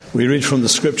We read from the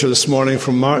scripture this morning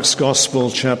from Mark's Gospel,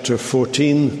 chapter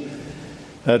 14,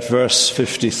 at verse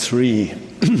 53.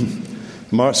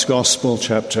 Mark's Gospel,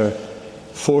 chapter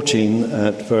 14,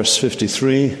 at verse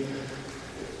 53.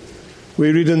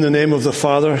 We read in the name of the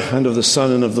Father, and of the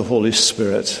Son, and of the Holy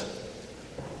Spirit.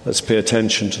 Let's pay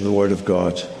attention to the Word of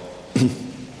God.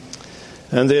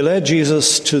 And they led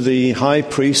Jesus to the high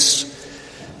priest,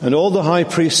 and all the high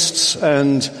priests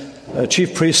and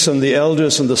chief priests and the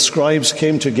elders and the scribes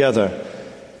came together,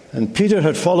 and Peter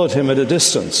had followed him at a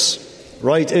distance,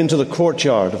 right into the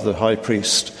courtyard of the high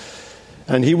priest,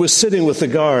 and he was sitting with the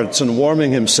guards and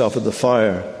warming himself at the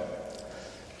fire.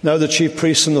 Now the chief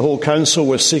priests and the whole council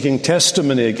were seeking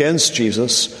testimony against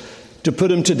Jesus to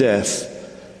put him to death,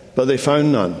 but they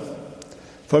found none.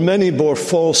 For many bore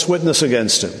false witness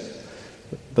against him,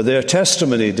 but their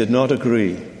testimony did not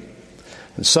agree.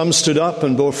 And some stood up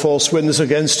and bore false witness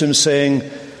against him, saying,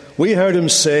 "We heard him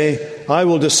say, 'I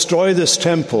will destroy this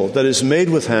temple that is made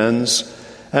with hands,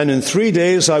 and in 3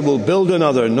 days I will build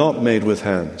another not made with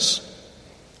hands.'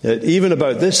 Yet even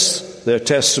about this their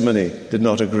testimony did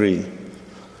not agree.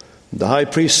 The high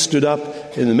priest stood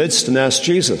up in the midst and asked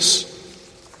Jesus,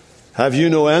 'Have you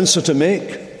no answer to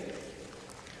make?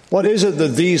 What is it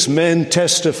that these men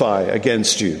testify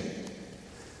against you?'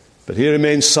 But he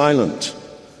remained silent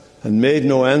and made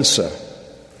no answer.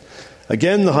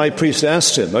 Again the high priest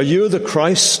asked him, 'Are you the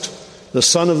Christ, the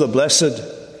Son of the Blessed?'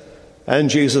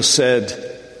 And Jesus said,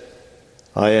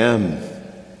 'I am.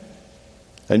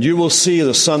 And you will see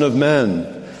the Son of Man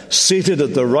seated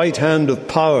at the right hand of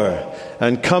power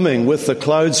and coming with the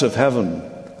clouds of heaven.'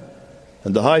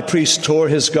 And the high priest tore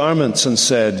his garments and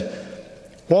said,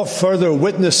 'What further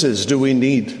witnesses do we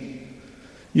need?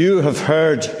 You have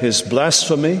heard his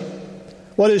blasphemy.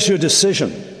 What is your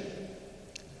decision?'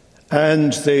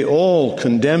 And they all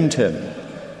condemned him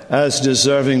as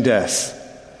deserving death.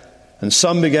 And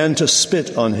some began to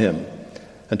spit on him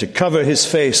and to cover his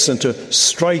face and to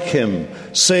strike him,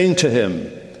 saying to him,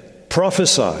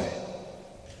 'Prophesy.'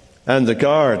 And the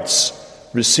guards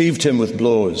received him with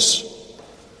blows.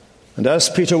 And as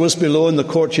Peter was below in the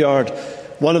courtyard,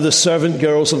 one of the servant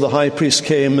girls of the high priest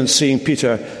came, and seeing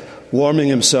Peter warming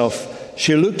himself,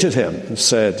 she looked at him and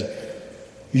said,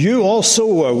 'You also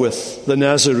were with the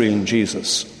Nazarene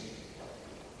Jesus.'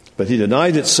 But he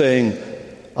denied it, saying,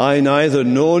 'I neither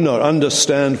know nor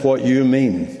understand what you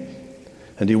mean.'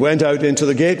 And he went out into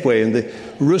the gateway, and the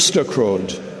rooster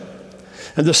crowed.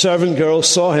 And the servant girl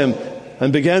saw him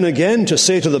and began again to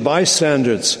say to the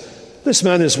bystanders, 'This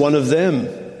man is one of them.'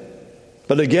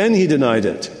 But again he denied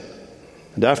it.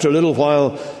 And after a little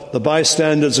while the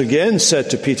bystanders again said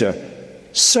to Peter,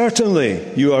 'Certainly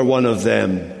you are one of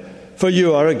them, for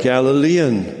you are a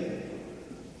Galilean.'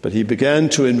 But he began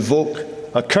to invoke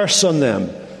a curse on them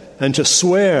and to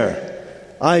swear,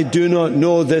 'I do not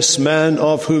know this man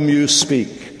of whom you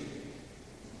speak.'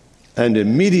 And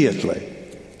immediately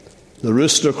the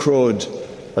rooster crowed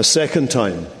a second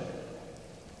time.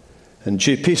 And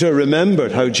Peter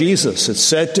remembered how Jesus had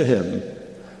said to him,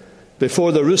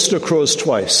 'Before the rooster crows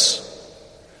twice,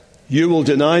 you will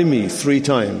deny me 3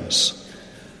 times.'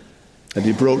 And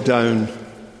he broke down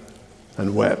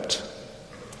and wept."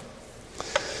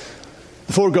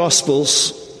 The 4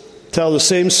 Gospels tell the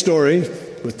same story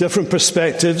with different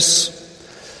perspectives.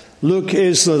 Luke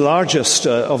is the largest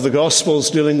of the Gospels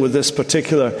dealing with this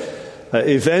particular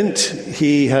event.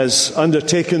 He has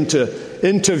undertaken to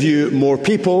interview more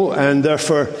people, and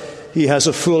therefore he has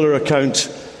a fuller account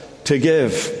to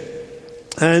give.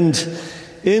 And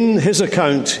in his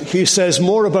account, he says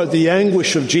more about the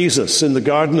anguish of Jesus in the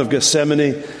Garden of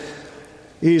Gethsemane.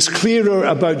 He's clearer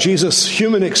about Jesus'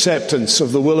 human acceptance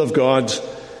of the will of God.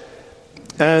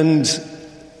 And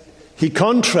he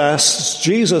contrasts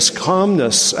Jesus'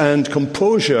 calmness and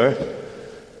composure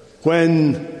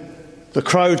when the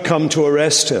crowd come to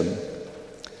arrest him.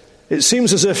 It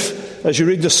seems as if, as you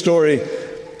read the story,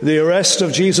 the arrest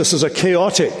of Jesus is a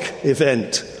chaotic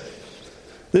event.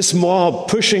 This mob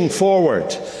pushing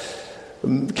forward,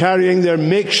 carrying their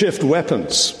makeshift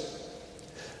weapons.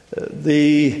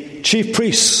 The chief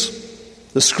priests,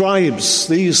 the scribes,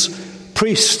 these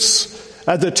priests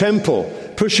at the temple,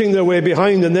 pushing their way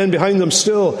behind, and then behind them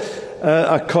still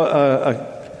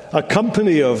a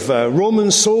company of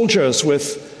Roman soldiers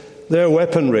with their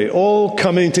weaponry, all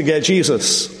coming to get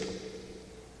Jesus.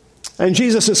 And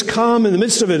Jesus is calm in the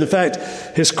midst of it. In fact,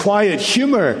 his quiet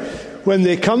humor, when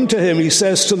they come to him, he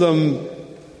says to them,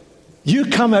 "You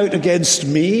come out against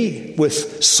me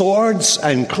with swords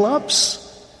and clubs?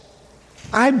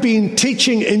 I've been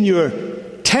teaching in your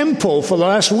temple for the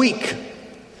last week.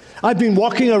 I've been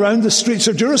walking around the streets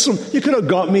of Jerusalem. You could have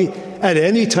got me at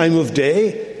any time of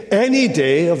day, any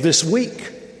day of this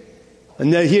week.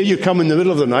 And then here you come in the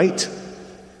middle of the night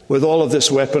with all of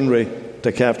this weaponry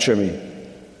to capture me.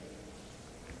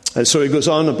 And so he goes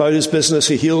on about his business.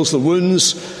 He heals the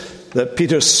wounds that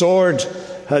Peter's sword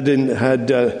had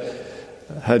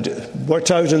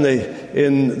worked out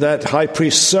in that high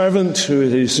priest's servant who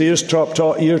had his ear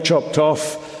chopped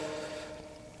off.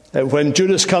 When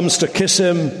Judas comes to kiss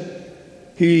him,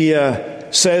 he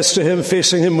says to him,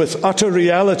 facing him with utter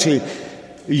reality,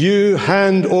 "You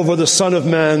hand over the Son of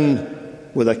Man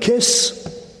with a kiss?"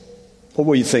 What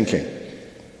were you thinking?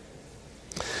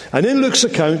 And in Luke's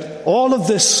account, all of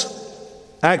this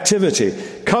activity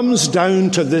comes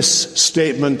down to this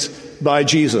statement by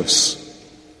Jesus.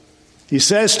 He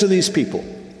says to these people,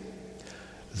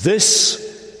 "This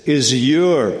is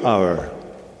your hour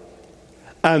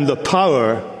and the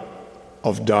power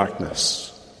of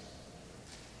darkness."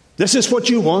 This is what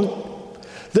you want.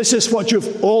 This is what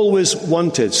you've always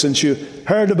wanted since you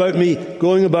heard about me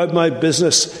going about my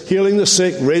business, healing the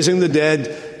sick, raising the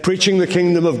dead, preaching the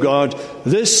kingdom of God.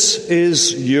 This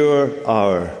is your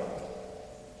hour.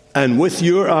 And with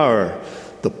your hour,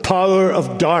 the power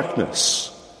of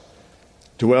darkness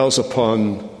dwells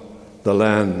upon the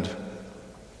land.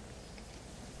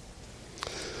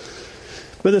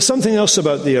 But there's something else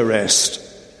about the arrest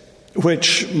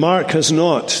which Mark has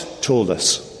not told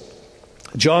us.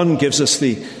 John gives us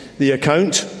the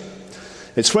account.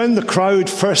 It's when the crowd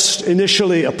first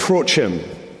initially approach him.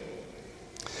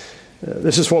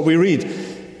 This is what we read.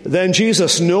 Then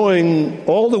Jesus, knowing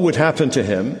all that would happen to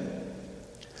him,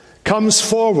 comes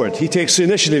forward. He takes the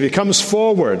initiative. He comes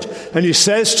forward and he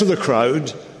says to the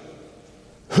crowd,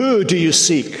 "Who do you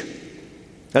seek?"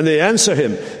 And they answer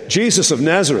him, "Jesus of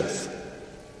Nazareth."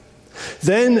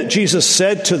 Then Jesus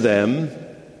said to them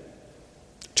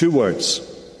two words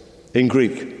in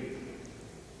Greek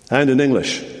and in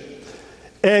English.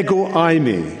 "Ego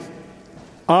eimi."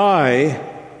 I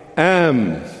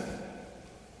am.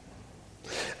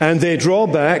 And they draw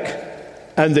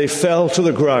back and they fell to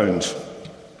the ground.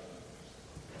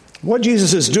 What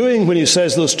Jesus is doing when he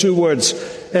says those two words,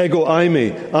 "Ego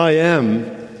eimi," I am,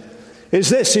 is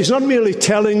this. He's not merely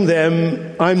telling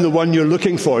them, "I'm the one you're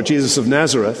looking for, Jesus of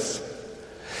Nazareth."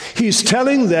 He's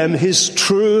telling them his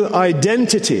true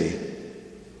identity.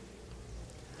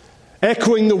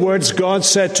 Echoing the words God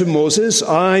said to Moses,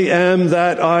 "I am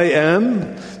that I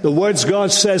am." The words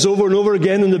God says over and over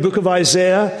again in the book of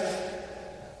Isaiah,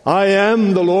 "I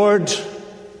am the Lord,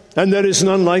 and there is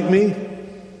none like me."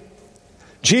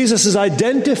 Jesus is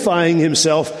identifying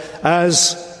himself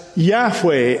as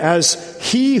Yahweh, as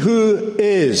he who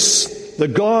is, the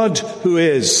God who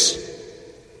is.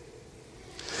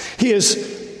 He is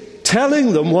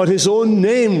telling them what his own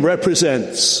name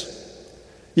represents.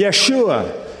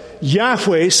 Yeshua,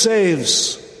 Yahweh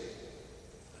saves.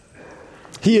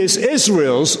 He is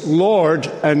Israel's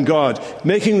Lord and God,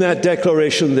 making that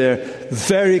declaration there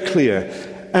very clear.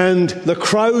 And the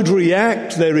crowd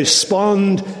react, they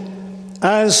respond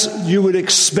as you would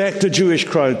expect a Jewish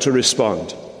crowd to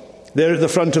respond. They're at the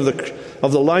front of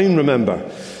the line, remember,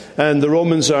 and the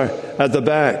Romans are at the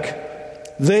back.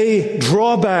 They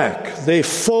draw back, they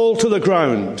fall to the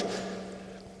ground.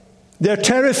 They're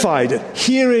terrified at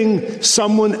hearing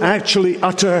someone actually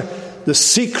utter the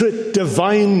secret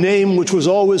divine name, which was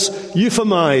always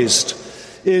euphemized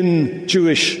in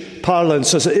Jewish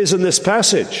parlance, as it is in this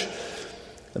passage,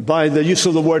 by the use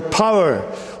of the word power,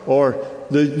 or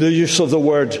the use of the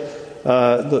word,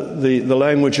 the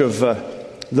language of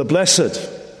the blessed,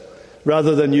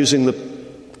 rather than using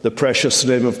the precious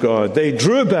name of God. They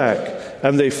drew back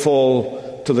and they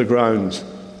fall to the ground.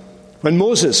 When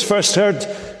Moses first heard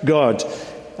God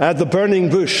at the burning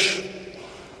bush,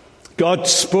 God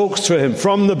spoke to him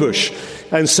from the bush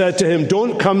and said to him,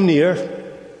 "Don't come near.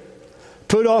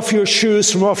 Put off your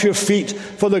shoes from off your feet,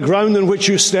 for the ground on which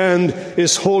you stand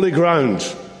is holy ground."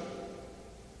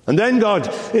 And then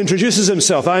God introduces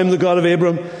himself. "I am the God of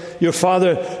Abraham, your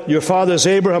fathers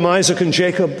Abraham, Isaac, and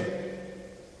Jacob."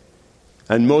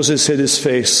 And Moses hid his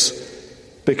face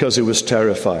because he was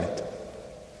terrified.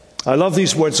 I love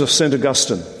these words of St.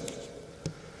 Augustine.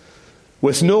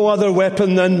 With no other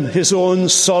weapon than his own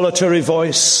solitary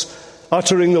voice,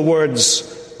 uttering the words,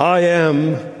 "I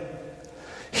am,"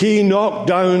 he knocked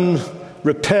down,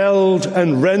 repelled,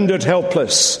 and rendered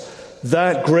helpless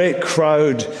that great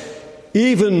crowd,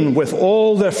 even with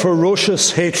all their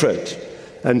ferocious hatred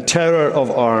and terror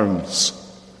of arms.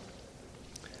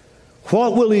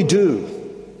 What will he do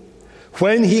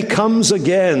when he comes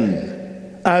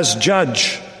again as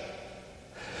judge,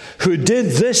 who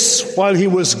did this while he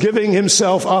was giving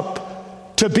himself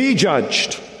up to be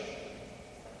judged?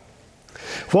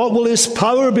 What will his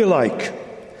power be like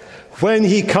when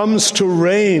he comes to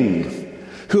reign,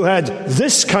 who had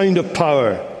this kind of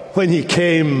power when he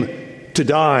came to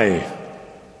die?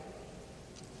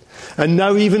 And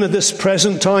now, even at this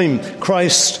present time,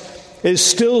 Christ is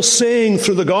still saying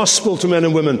through the gospel to men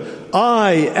and women,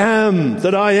 I am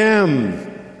that I am.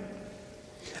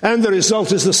 And the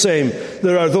result is the same.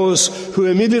 There are those who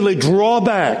immediately draw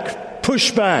back,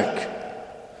 push back,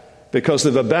 because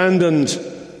they've abandoned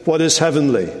what is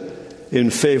heavenly in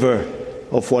favor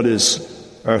of what is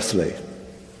earthly.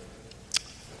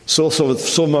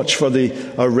 So much for the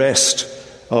arrest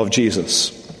of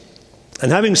Jesus.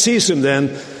 And having seized him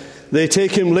then, they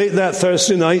take him late that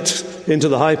Thursday night into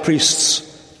the high priest's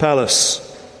palace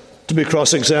to be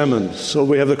cross-examined. So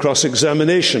we have the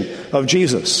cross-examination of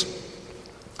Jesus.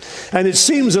 And it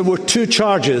seems there were two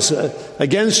charges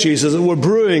against Jesus that were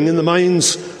brewing in the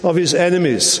minds of his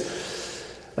enemies,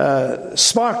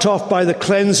 sparked off by the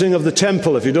cleansing of the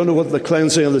temple. If you don't know what the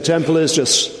cleansing of the temple is,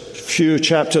 just a few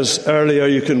chapters earlier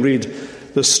you can read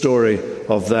the story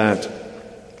of that.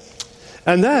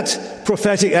 And that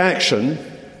prophetic action,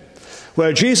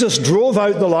 where Jesus drove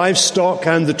out the livestock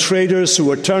and the traders who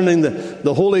were turning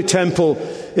the holy temple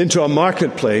into a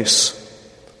marketplace,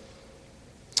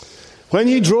 when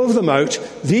he drove them out,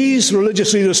 these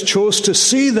religious leaders chose to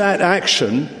see that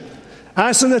action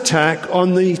as an attack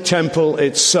on the temple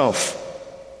itself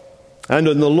and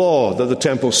on the law that the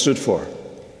temple stood for.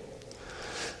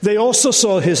 They also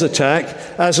saw his attack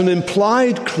as an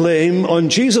implied claim on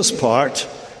Jesus' part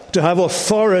to have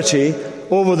authority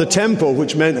over the temple,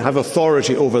 which meant have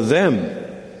authority over them.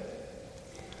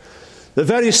 The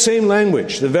very same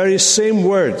language, the very same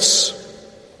words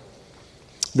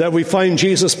that we find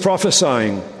Jesus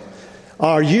prophesying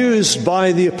are used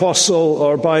by the apostle,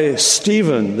 or by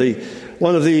Stephen,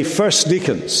 one of the first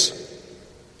deacons,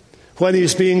 when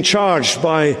he's being charged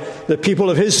by the people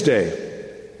of his day.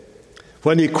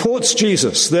 When he quotes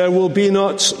Jesus, there will be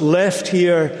not left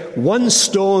here one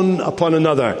stone upon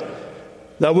another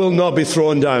that will not be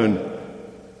thrown down.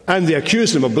 And they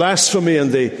accused him of blasphemy,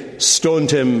 and they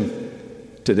stoned him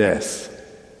to death.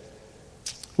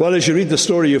 Well, as you read the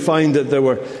story, you find that there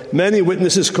were many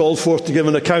witnesses called forth to give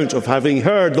an account of having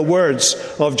heard the words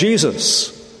of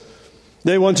Jesus.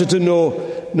 They wanted to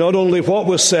know not only what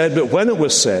was said, but when it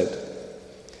was said.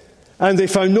 And they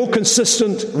found no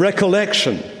consistent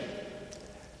recollection.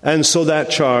 And so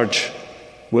that charge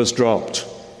was dropped.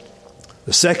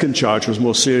 The second charge was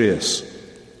more serious.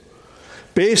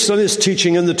 Based on his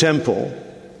teaching in the temple,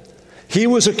 he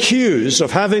was accused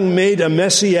of having made a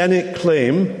messianic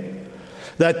claim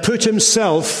that put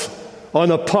himself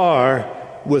on a par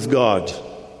with God.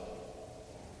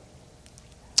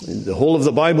 The whole of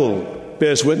the Bible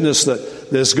bears witness that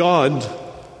there's God,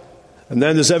 and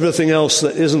then there's everything else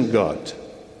that isn't God.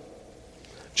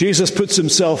 Jesus puts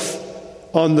himself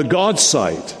on the God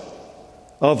side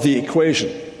of the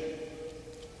equation.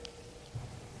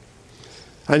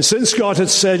 And since God had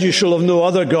said, "You shall have no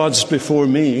other gods before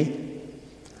me,"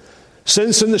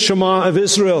 since in the Shema of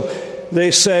Israel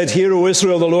they said, "Hear, O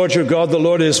Israel, the Lord your God, the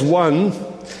Lord is one,"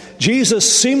 Jesus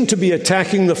seemed to be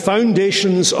attacking the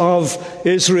foundations of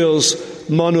Israel's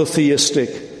monotheistic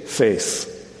faith,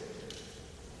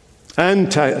 and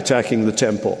attacking the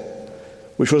temple,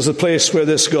 which was the place where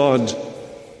this God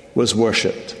was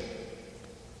worshipped.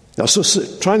 Now, so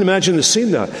try and imagine the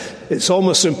scene now. It's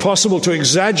almost impossible to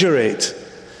exaggerate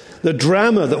the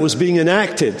drama that was being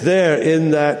enacted there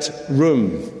in that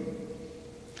room.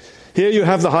 Here you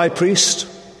have the high priest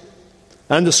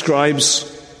and the scribes.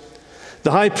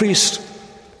 The high priest,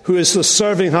 who is the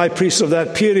serving high priest of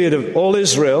that period of all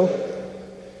Israel,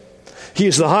 he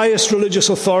is the highest religious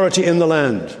authority in the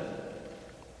land.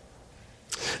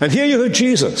 And here you have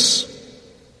Jesus.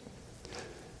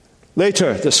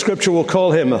 Later, the scripture will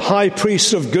call him a high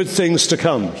priest of good things to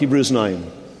come, Hebrews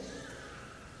 9.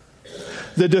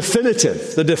 The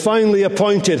definitive, the divinely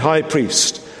appointed high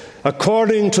priest,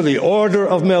 according to the order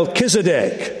of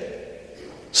Melchizedek,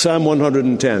 Psalm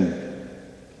 110.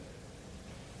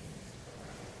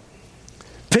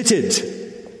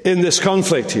 Pitted in this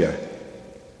conflict here.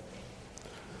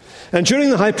 And during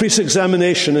the high priest's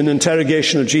examination and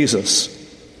interrogation of Jesus,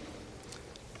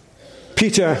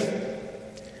 Peter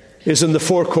is in the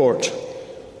forecourt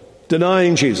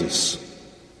denying Jesus.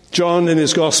 John, in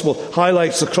his gospel,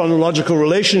 highlights the chronological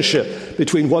relationship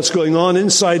between what's going on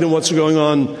inside and what's going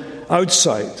on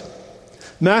outside.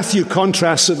 Matthew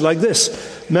contrasts it like this.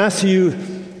 Matthew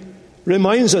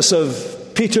reminds us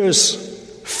of Peter's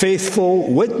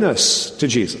faithful witness to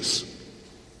Jesus.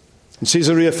 In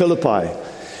Caesarea Philippi,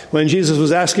 When Jesus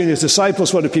was asking his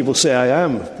disciples, what do people say I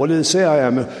am? What do they say I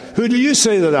am? Who do you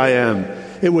say that I am?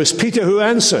 It was Peter who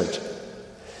answered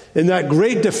in that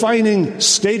great defining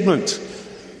statement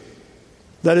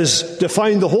that has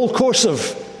defined the whole course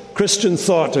of Christian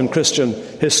thought and Christian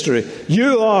history.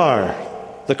 You are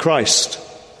the Christ,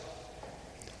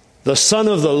 the Son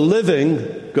of the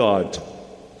living God.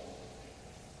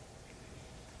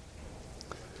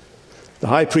 The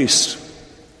high priest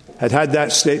had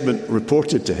that statement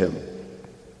reported to him.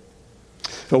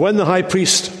 But when the high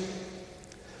priest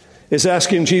is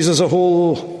asking Jesus a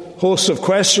whole host of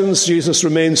questions, Jesus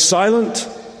remains silent.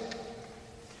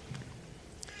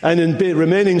 And in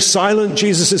remaining silent,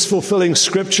 Jesus is fulfilling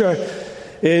Scripture.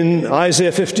 In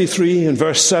Isaiah 53, in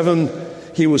verse 7,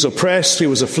 he was oppressed, he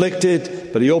was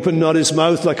afflicted, but he opened not his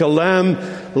mouth. Like a lamb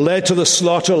led to the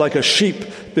slaughter, like a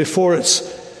sheep before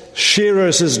its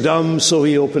shearers is dumb, so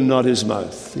he opened not his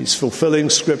mouth. He's fulfilling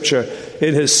Scripture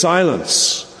in his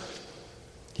silence.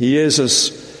 He is,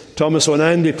 as Thomas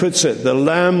Onandi puts it, the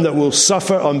lamb that will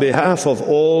suffer on behalf of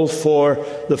all for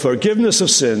the forgiveness of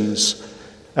sins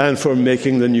and for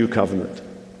making the new covenant.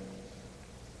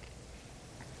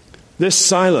 This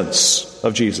silence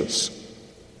of Jesus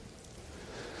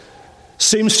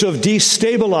seems to have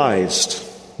destabilized,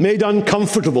 made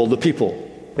uncomfortable the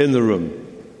people in the room,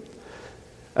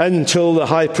 until the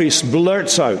high priest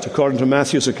blurts out, according to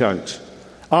Matthew's account,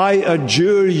 I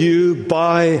adjure you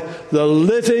by the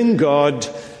living God,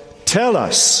 tell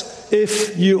us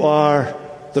if you are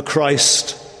the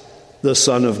Christ, the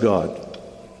Son of God.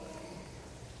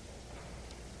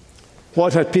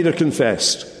 What had Peter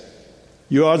confessed?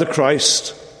 You are the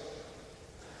Christ,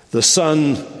 the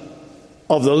Son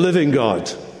of the living God.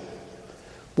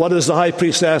 What does the high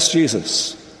priest ask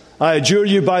Jesus? I adjure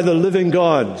you by the living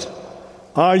God,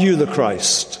 are you the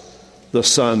Christ, the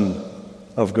Son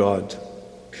of God?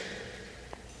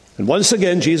 And once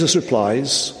again Jesus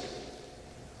replies,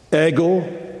 Ego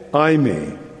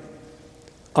eimi,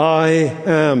 I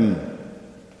am.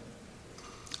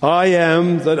 I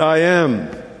am that I am.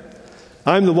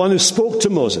 I'm the one who spoke to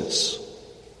Moses.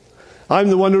 I'm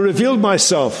the one who revealed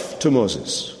myself to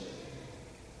Moses.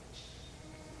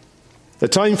 The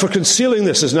time for concealing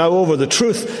this is now over. The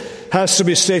truth has to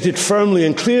be stated firmly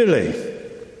and clearly.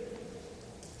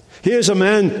 Here's a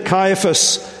man,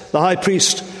 Caiaphas, the high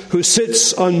priest, who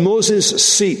sits on Moses'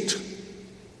 seat.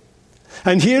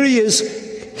 And here he is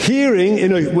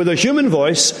hearing, with a human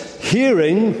voice,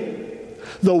 hearing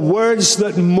the words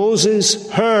that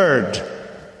Moses heard.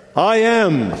 I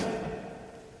am.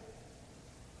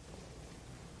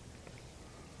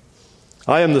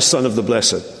 I am the Son of the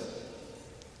Blessed.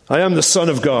 I am the Son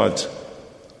of God.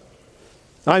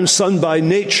 I'm Son by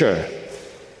nature,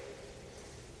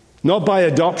 not by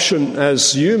adoption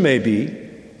as you may be.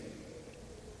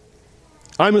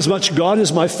 I'm as much God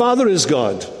as my Father is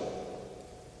God.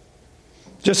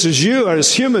 Just as you are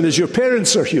as human as your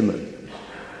parents are human.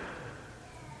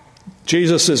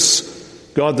 Jesus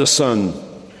is God the Son.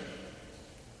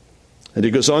 And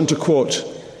he goes on to quote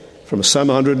from Psalm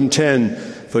 110,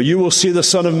 for you will see the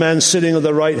Son of Man sitting at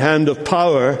the right hand of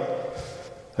power,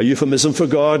 a euphemism for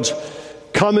God,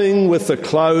 coming with the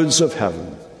clouds of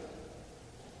heaven.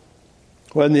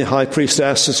 When the high priest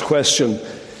asks this question,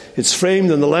 it's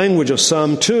framed in the language of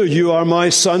Psalm 2, you are my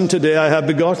son, today I have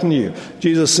begotten you.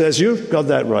 Jesus says, you've got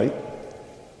that right.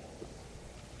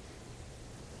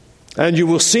 And you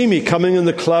will see me coming in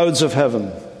the clouds of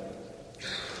heaven.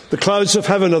 The clouds of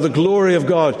heaven are the glory of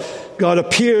God. God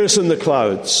appears in the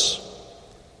clouds.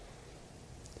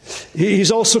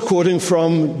 He's also quoting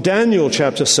from Daniel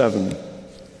chapter 7,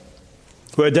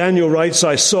 where Daniel writes,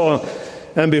 I saw,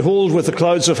 and behold, with the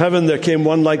clouds of heaven there came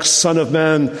one like Son of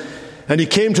Man, and he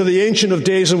came to the Ancient of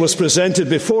Days and was presented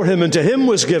before him, and to him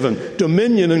was given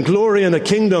dominion and glory and a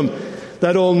kingdom,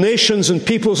 that all nations and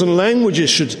peoples and languages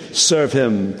should serve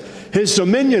him. His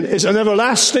dominion is an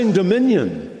everlasting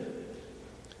dominion,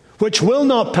 which will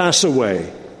not pass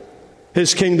away.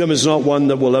 His kingdom is not one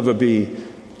that will ever be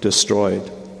destroyed.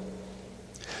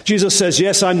 Jesus says,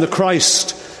 yes, I'm the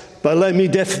Christ, but let me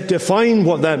define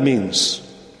what that means.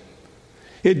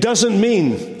 It doesn't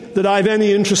mean that I have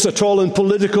any interest at all in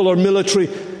political or military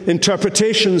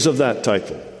interpretations of that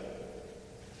title.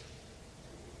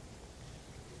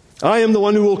 I am the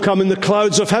one who will come in the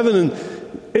clouds of heaven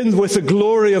and with the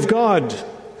glory of God.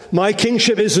 My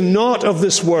kingship is not of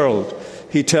this world,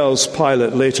 he tells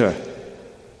Pilate later.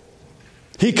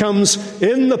 He comes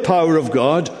in the power of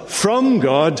God, from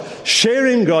God,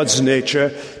 sharing God's nature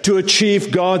to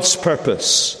achieve God's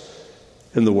purpose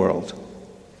in the world.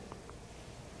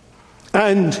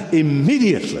 And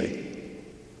immediately,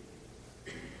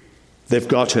 they've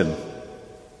got him.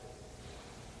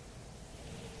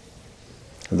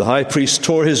 And the high priest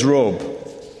tore his robe.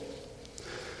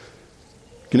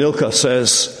 Gnilka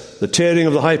says, the tearing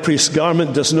of the high priest's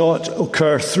garment does not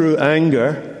occur through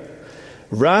anger.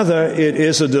 Rather, it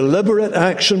is a deliberate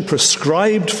action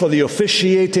prescribed for the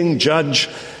officiating judge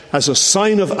as a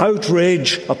sign of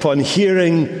outrage upon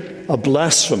hearing a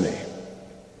blasphemy.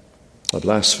 A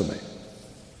blasphemy.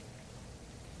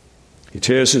 He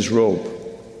tears his robe.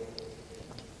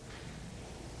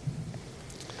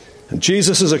 And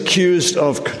Jesus is accused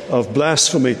of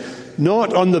blasphemy,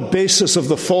 not on the basis of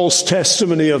the false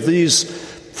testimony of these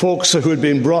folks who had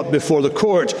been brought before the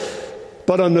court,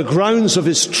 but on the grounds of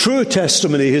his true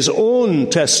testimony, his own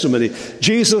testimony.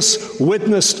 Jesus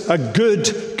witnessed a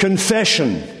good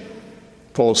confession,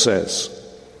 Paul says.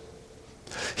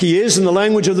 He is, in the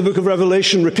language of the book of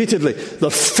Revelation, repeatedly,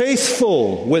 the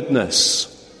faithful witness.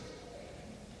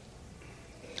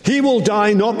 He will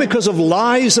die not because of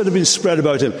lies that have been spread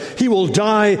about him. He will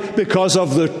die because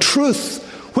of the truth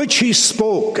which he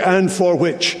spoke and for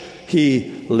which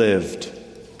he lived.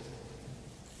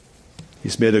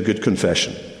 He's made a good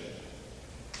confession.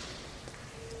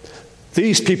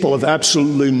 These people have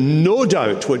absolutely no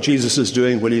doubt what Jesus is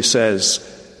doing when he says,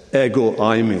 ego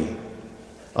eimi,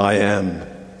 I am.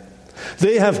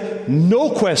 They have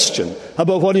no question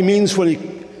about what he means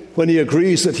when he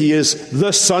agrees that he is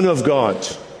the Son of God,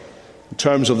 in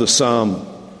terms of the psalm.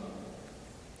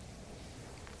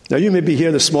 Now you may be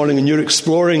here this morning and you're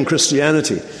exploring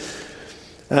Christianity,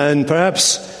 and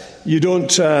perhaps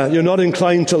you're not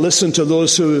inclined to listen to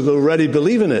those who already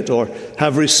believe in it or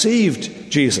have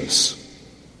received Jesus.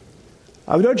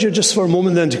 I would urge you just for a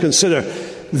moment then to consider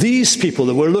these people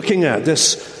that we're looking at,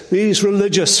 these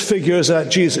religious figures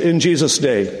in Jesus'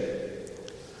 day.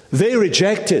 They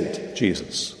rejected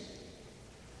Jesus.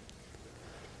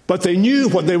 But they knew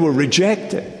what they were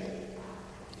rejecting.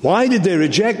 Why did they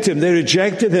reject him? They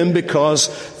rejected him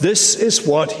because this is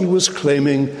what he was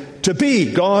claiming to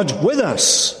be, God with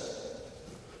us.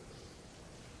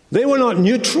 They were not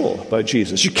neutral about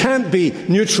Jesus. You can't be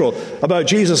neutral about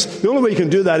Jesus. The only way you can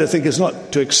do that, I think, is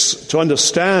not to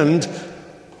understand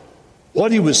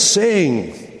what he was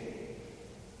saying.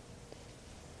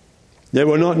 They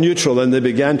were not neutral, and they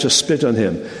began to spit on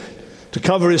him, to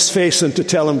cover his face and to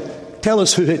tell him, tell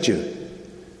us who hit you.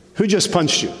 Who just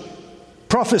punched you?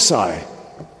 Prophesy.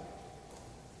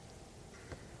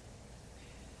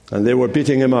 And they were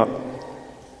beating him up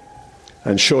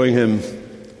and showing him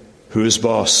who's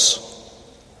boss.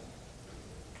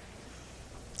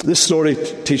 This story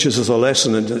teaches us a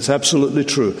lesson, and it's absolutely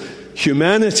true.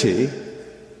 Humanity,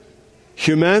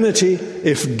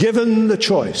 if given the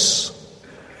choice,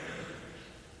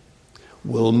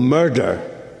 will murder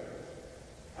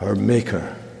her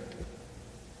Maker.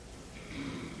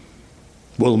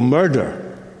 Will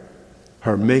murder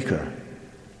her Maker.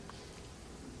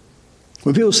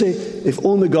 When people say, if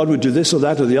only God would do this or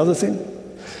that or the other thing,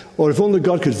 or if only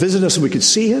God could visit us and we could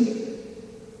see him,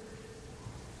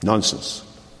 nonsense.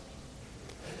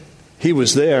 He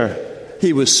was there.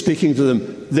 He was speaking to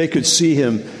them. They could see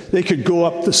him. They could go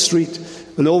up the street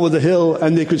and over the hill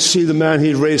and they could see the man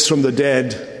he raised from the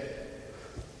dead.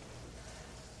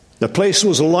 The place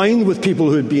was lined with people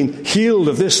who had been healed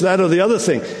of this, that, or the other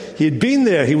thing. He had been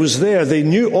there. He was there. They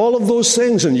knew all of those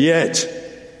things, and yet,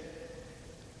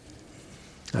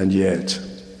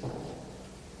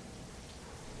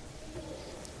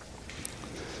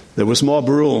 there was mob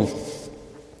rule.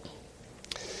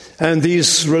 And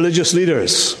these religious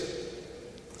leaders,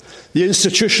 the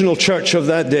institutional church of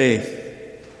that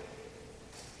day,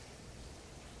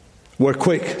 were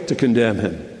quick to condemn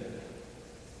him.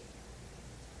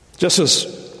 Just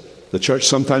as the church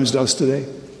sometimes does today.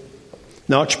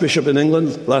 An archbishop in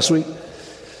England last week,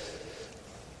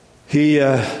 he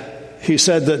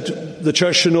said that the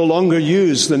church should no longer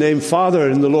use the name Father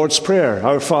in the Lord's Prayer,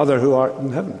 Our Father who art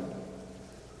in heaven.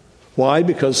 Why?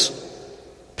 Because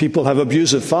people have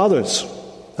abusive fathers.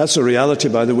 That's a reality,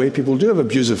 by the way. People do have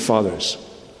abusive fathers.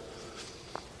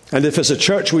 And if as a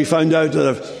church we found out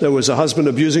that if there was a husband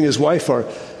abusing his wife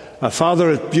or a father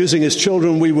abusing his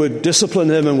children, we would discipline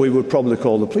him and we would probably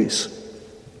call the police.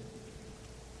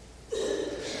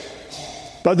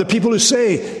 But the people who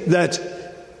say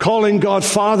that calling God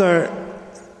Father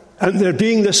and there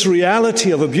being this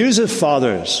reality of abusive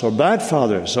fathers or bad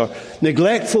fathers or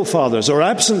neglectful fathers or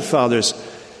absent fathers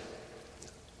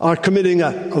are committing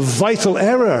a vital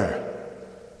error.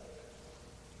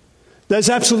 There's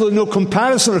absolutely no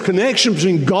comparison or connection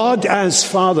between God as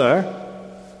Father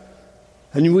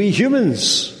and we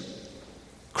humans,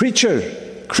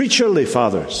 creaturely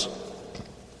fathers.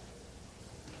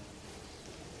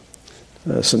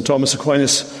 St. Thomas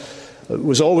Aquinas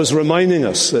was always reminding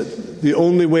us that the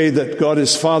only way that God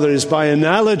is Father is by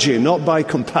analogy, not by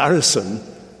comparison.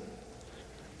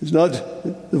 He's not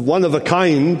one of a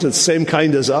kind, the same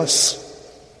kind as us.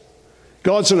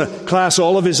 God's in a class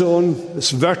all of his own,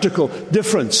 this vertical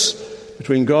difference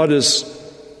between God as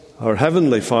our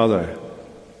heavenly Father.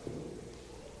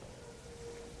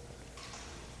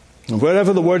 And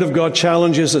wherever the Word of God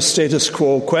challenges the status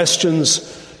quo,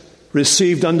 questions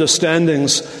received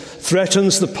understandings,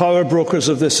 threatens the power brokers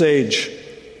of this age,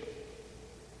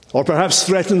 or perhaps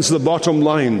threatens the bottom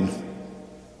line,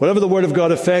 wherever the Word of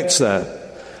God affects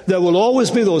that, there will always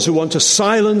be those who want to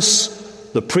silence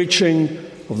the preaching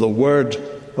of the Word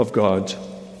of God.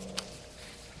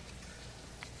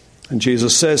 And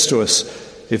Jesus says to us,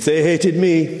 if they hated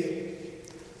me,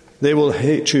 they will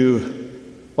hate you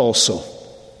also.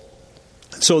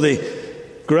 So they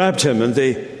grabbed him and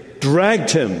they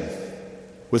dragged him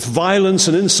with violence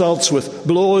and insults, with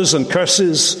blows and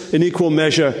curses in equal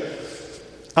measure,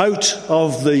 out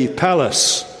of the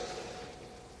palace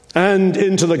and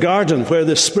into the garden, where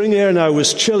the spring air now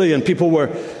was chilly and people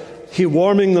were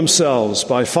warming themselves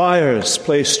by fires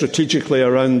placed strategically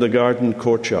around the garden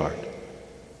courtyard.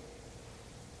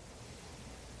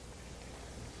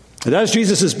 And as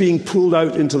Jesus is being pulled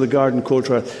out into the garden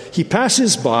courtyard, he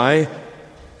passes by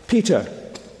Peter.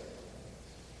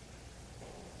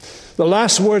 The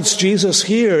last words Jesus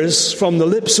hears from the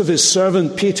lips of his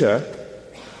servant Peter,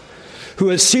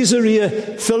 who at Caesarea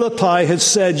Philippi had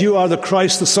said, "You are the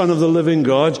Christ, the Son of the living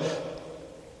God."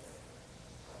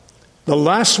 The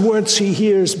last words he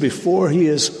hears before he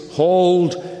is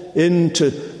hauled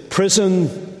into prison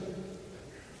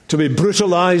to be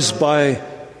brutalized by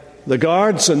the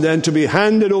guards and then to be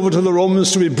handed over to the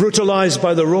Romans to be brutalized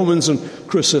by the Romans and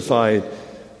crucified.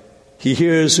 He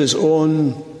hears his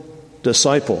own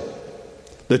disciple,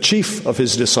 the chief of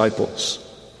his disciples,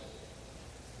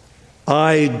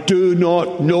 "I do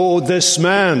not know this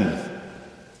man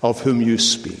of whom you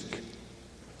speak."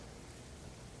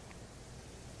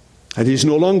 And he's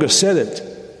no longer said it.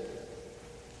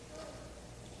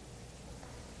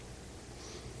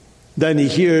 Then he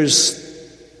hears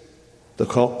the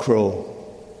cock crow.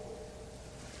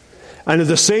 And at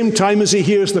the same time as he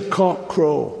hears the cock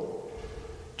crow,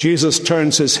 Jesus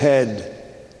turns his head,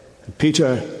 and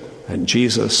Peter and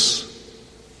Jesus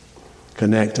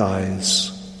connect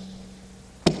eyes.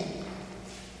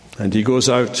 And he goes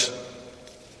out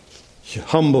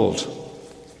humbled.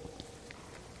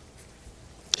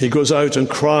 He goes out and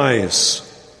cries.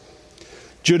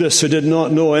 Judas, who did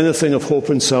not know anything of hope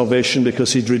and salvation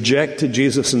because he'd rejected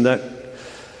Jesus in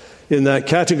that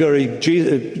category,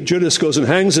 Judas goes and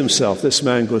hangs himself. This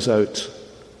man goes out.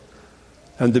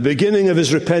 And the beginning of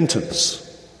his repentance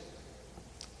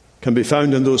can be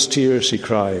found in those tears he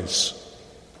cries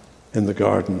in the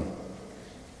garden.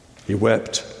 He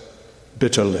wept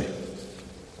bitterly.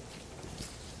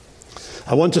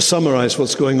 I want to summarize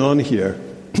what's going on here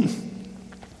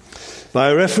by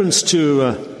a reference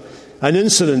to an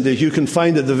incident that you can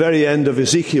find at the very end of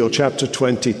Ezekiel chapter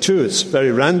 22. It's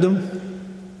very random,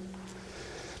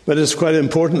 but it's quite an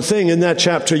important thing. In that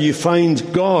chapter you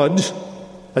find God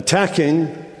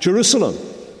attacking Jerusalem,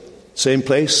 same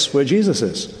place where Jesus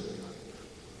is.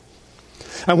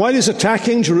 And while he's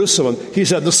attacking Jerusalem,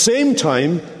 he's at the same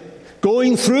time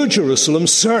going through Jerusalem,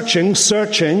 searching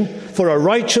for a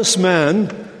righteous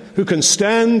man who can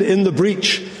stand in the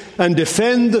breach and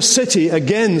defend the city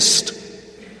against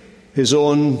his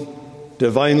own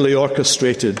divinely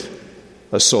orchestrated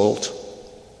assault.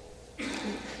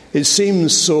 It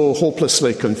seems so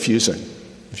hopelessly confusing.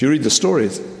 If you read the story,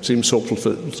 it seems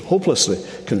hopelessly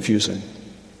confusing.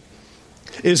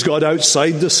 Is God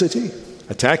outside the city,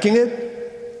 attacking it?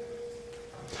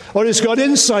 Or is God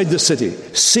inside the city,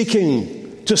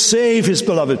 seeking to save his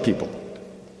beloved people?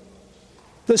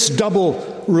 This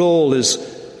double role is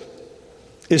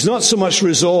not so much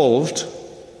resolved,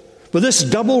 but this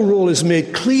double role is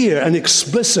made clear and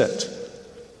explicit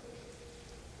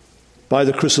by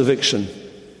the crucifixion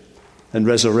and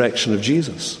resurrection of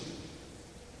Jesus.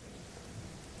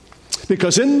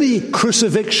 Because in the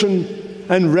crucifixion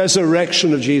and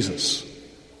resurrection of Jesus,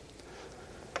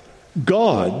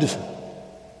 God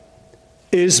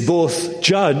is both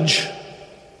judge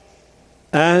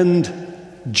and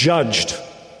judged.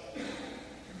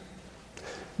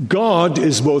 God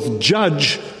is both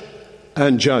judge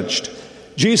and judged.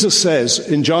 Jesus says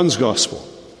in John's Gospel,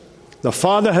 the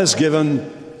Father has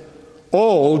given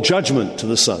all judgment to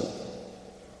the Son.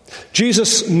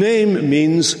 Jesus' name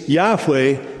means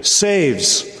Yahweh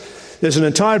saves. There's an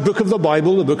entire book of the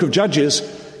Bible, the book of Judges,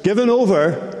 given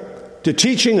over to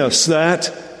teaching us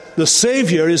that the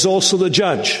Savior is also the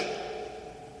judge.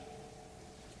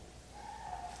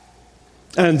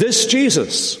 And this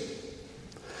Jesus,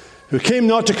 who came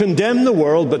not to condemn the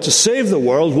world, but to save the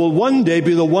world, will one day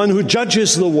be the one who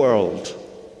judges the world.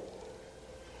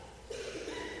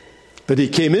 But he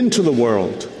came into the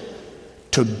world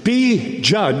to be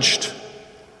judged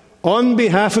on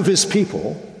behalf of his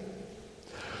people,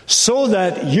 so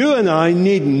that you and I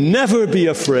need never be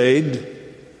afraid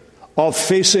of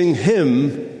facing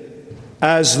him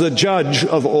as the judge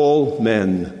of all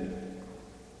men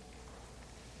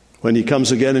when he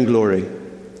comes again in glory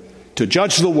to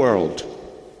judge the world.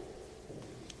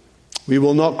 We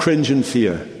will not cringe in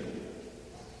fear.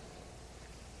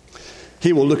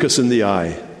 He will look us in the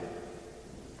eye.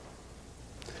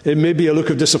 It may be a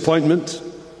look of disappointment,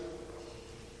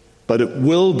 but it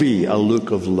will be a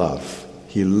look of love.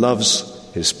 He loves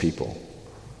his people.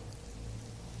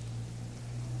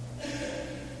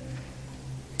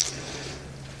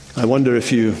 I wonder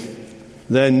if you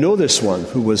then know this one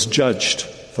who was judged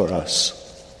for us.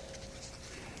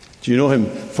 Do you know him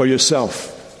for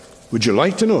yourself? Would you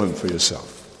like to know him for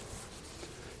yourself?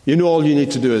 You know, all you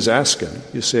need to do is ask him.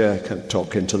 You say, I can't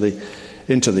talk into the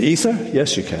ether.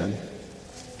 Yes, you can.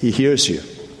 He hears you.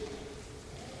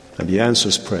 And he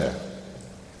answers prayer.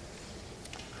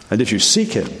 And if you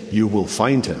seek him, you will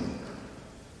find him.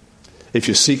 If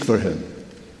you seek for him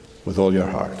with all your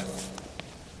heart.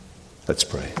 Let's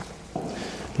pray.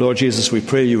 Lord Jesus, we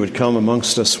pray you would come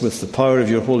amongst us with the power of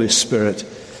your Holy Spirit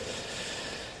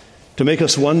to make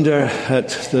us wonder at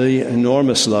the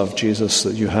enormous love, Jesus,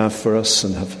 that you have for us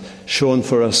and have shown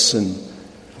for us in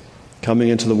coming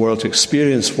into the world to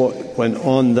experience what went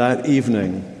on that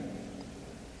evening.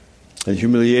 The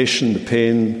humiliation, the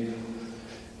pain,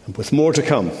 and with more to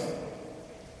come.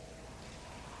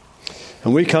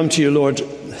 And we come to you, Lord,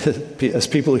 as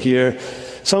people here,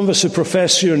 some of us who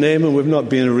profess your name, and we've not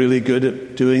been really good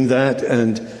at doing that,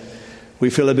 and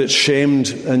we feel a bit shamed,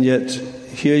 and yet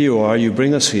here you are, you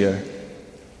bring us here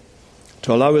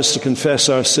to allow us to confess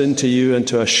our sin to you and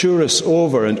to assure us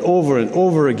over and over and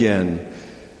over again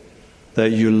that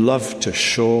you love to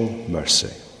show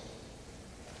mercy.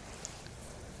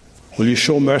 Will you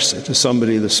show mercy to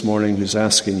somebody this morning who's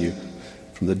asking you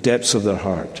from the depths of their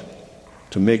heart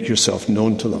to make yourself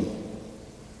known to them?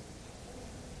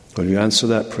 Will you answer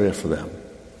that prayer for them?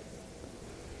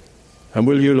 And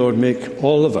will you, Lord, make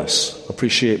all of us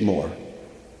appreciate more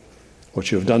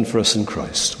what you have done for us in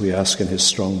Christ? We ask in his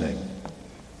strong name.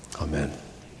 Amen.